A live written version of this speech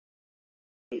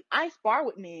I spar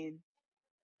with men.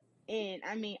 And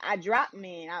I mean, I drop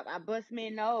men. I bust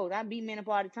men nose. I beat men up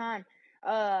all the time.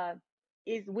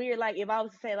 It's weird. Like if I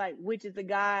was to say like which is the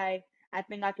guy I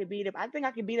think I could beat up, I think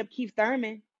I could beat up Keith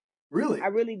Thurman. Really? I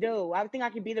really do. I think I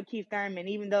could beat up Keith Thurman,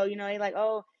 even though they like,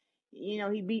 oh,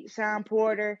 he beat Sean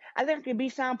Porter. I think I could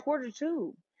beat Sean Porter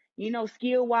too.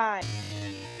 Skill wise.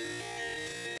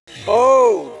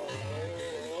 Oh.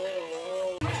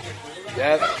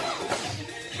 Yes.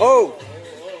 Oh.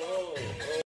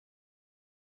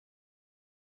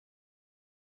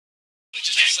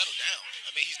 Just to settle down.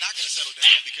 I mean, he's not going to settle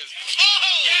down because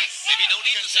maybe no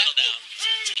need to settle down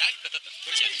tonight. But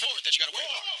it's moving forward that you got to worry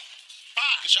about.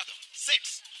 5. Good shot though.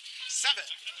 6, 7, 8.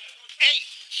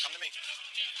 Come to me.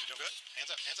 You doing good?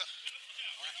 Hands up. Hands up.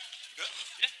 All right. You good?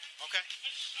 Yeah. Okay.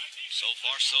 So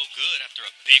far, so good after a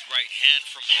big right hand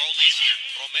from Rolly's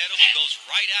Romero, who goes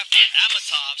right after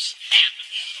Amatov's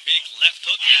big left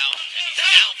hook now, and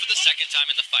he's down for the second time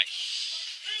in the fight.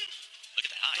 Look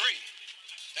at that high. 3,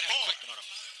 4, 5,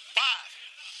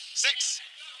 6,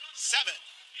 7,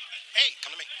 8. Come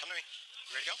to me. Come to me.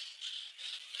 You ready to go?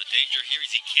 The danger here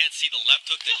is he can't see the left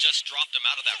hook that just dropped him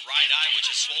out of that right eye, which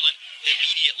is swollen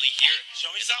immediately here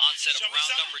in the onset of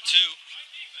round number 2.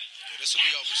 Yeah, this will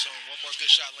be over soon. One more good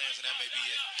shot lands, and that may be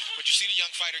it. But you see the young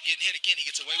fighter getting hit again. He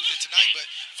gets away with it tonight, but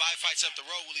 5 fights up the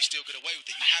road, will he still get away with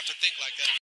it? You have to think like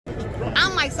that.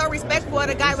 I'm like so respectful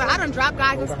of the guys. Like, I done dropped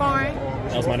guys in sparring.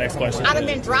 That was my next question. I done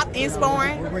been dropped in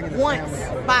sparring once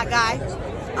by a guy.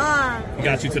 He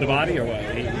got you to the body or what?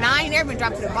 Nah, I ain't never been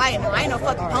dropped to the body. No, I ain't no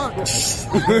fucking punk.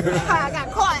 I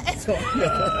got caught.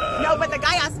 No, but the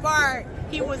guy I sparred,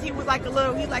 he was like a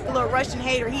little Russian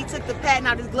hater. He took the patent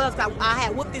out of his gloves. I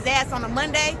had whooped his ass on a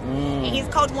Monday, and his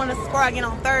coach wanted us to spar again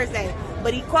on Thursday.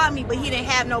 But he caught me, but he didn't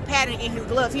have no patent in his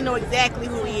gloves. He know exactly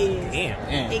who he is.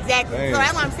 Damn. Exactly. Damn. So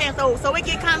that's what I'm saying. So it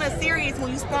get kind of serious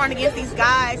when you sparring against these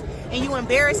guys and you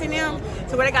embarrassing them.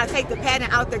 So where they gotta take the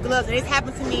patent out their gloves. And this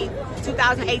happened to me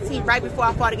 2018, right before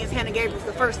I fought against Hannah Gabriel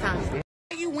the first time.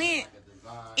 You went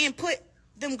and put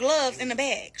them gloves in the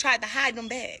bag. Tried to hide them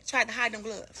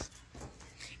gloves.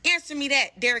 Answer me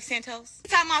that, Derek Santos.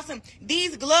 Talking about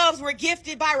these gloves were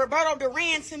gifted by Roberto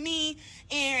Duran to me,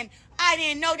 and I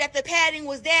didn't know that the padding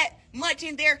was that much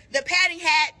in there. The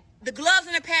gloves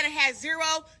in the padding had 0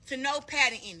 to no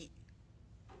padding in it.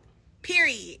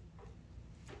 Period.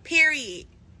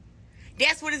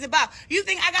 That's what it's about. You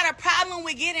think I got a problem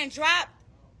with getting dropped?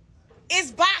 It's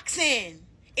boxing.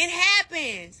 It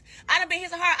happens. I done been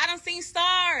hit so hard. I done seen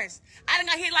stars. I done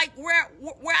got hit like where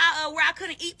I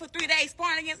couldn't eat for 3 days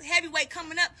sparring against heavyweight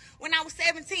coming up when I was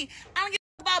 17. I don't give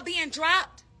a about being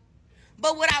dropped.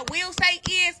 But what I will say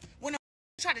is when a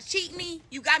try to cheat me,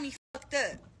 you got me fucked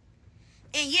up.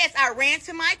 And yes, I ran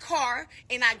to my car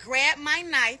and I grabbed my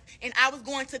knife and I was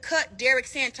going to cut Derek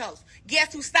Santos.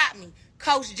 Guess who stopped me?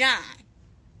 Coach John.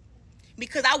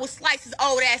 Because I would slice his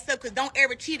old ass up because don't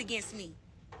ever cheat against me.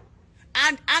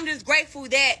 I'm just grateful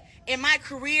that in my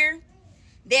career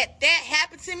that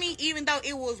happened to me, even though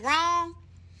it was wrong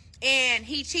and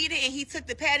he cheated and he took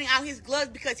the padding out his gloves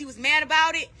because he was mad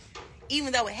about it.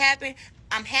 Even though it happened,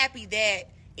 I'm happy that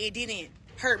it didn't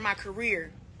hurt my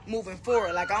career moving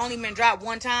forward. Like, I only been dropped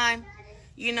one time,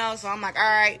 so I'm like, all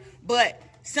right. But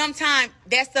sometimes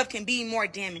that stuff can be more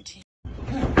damaging.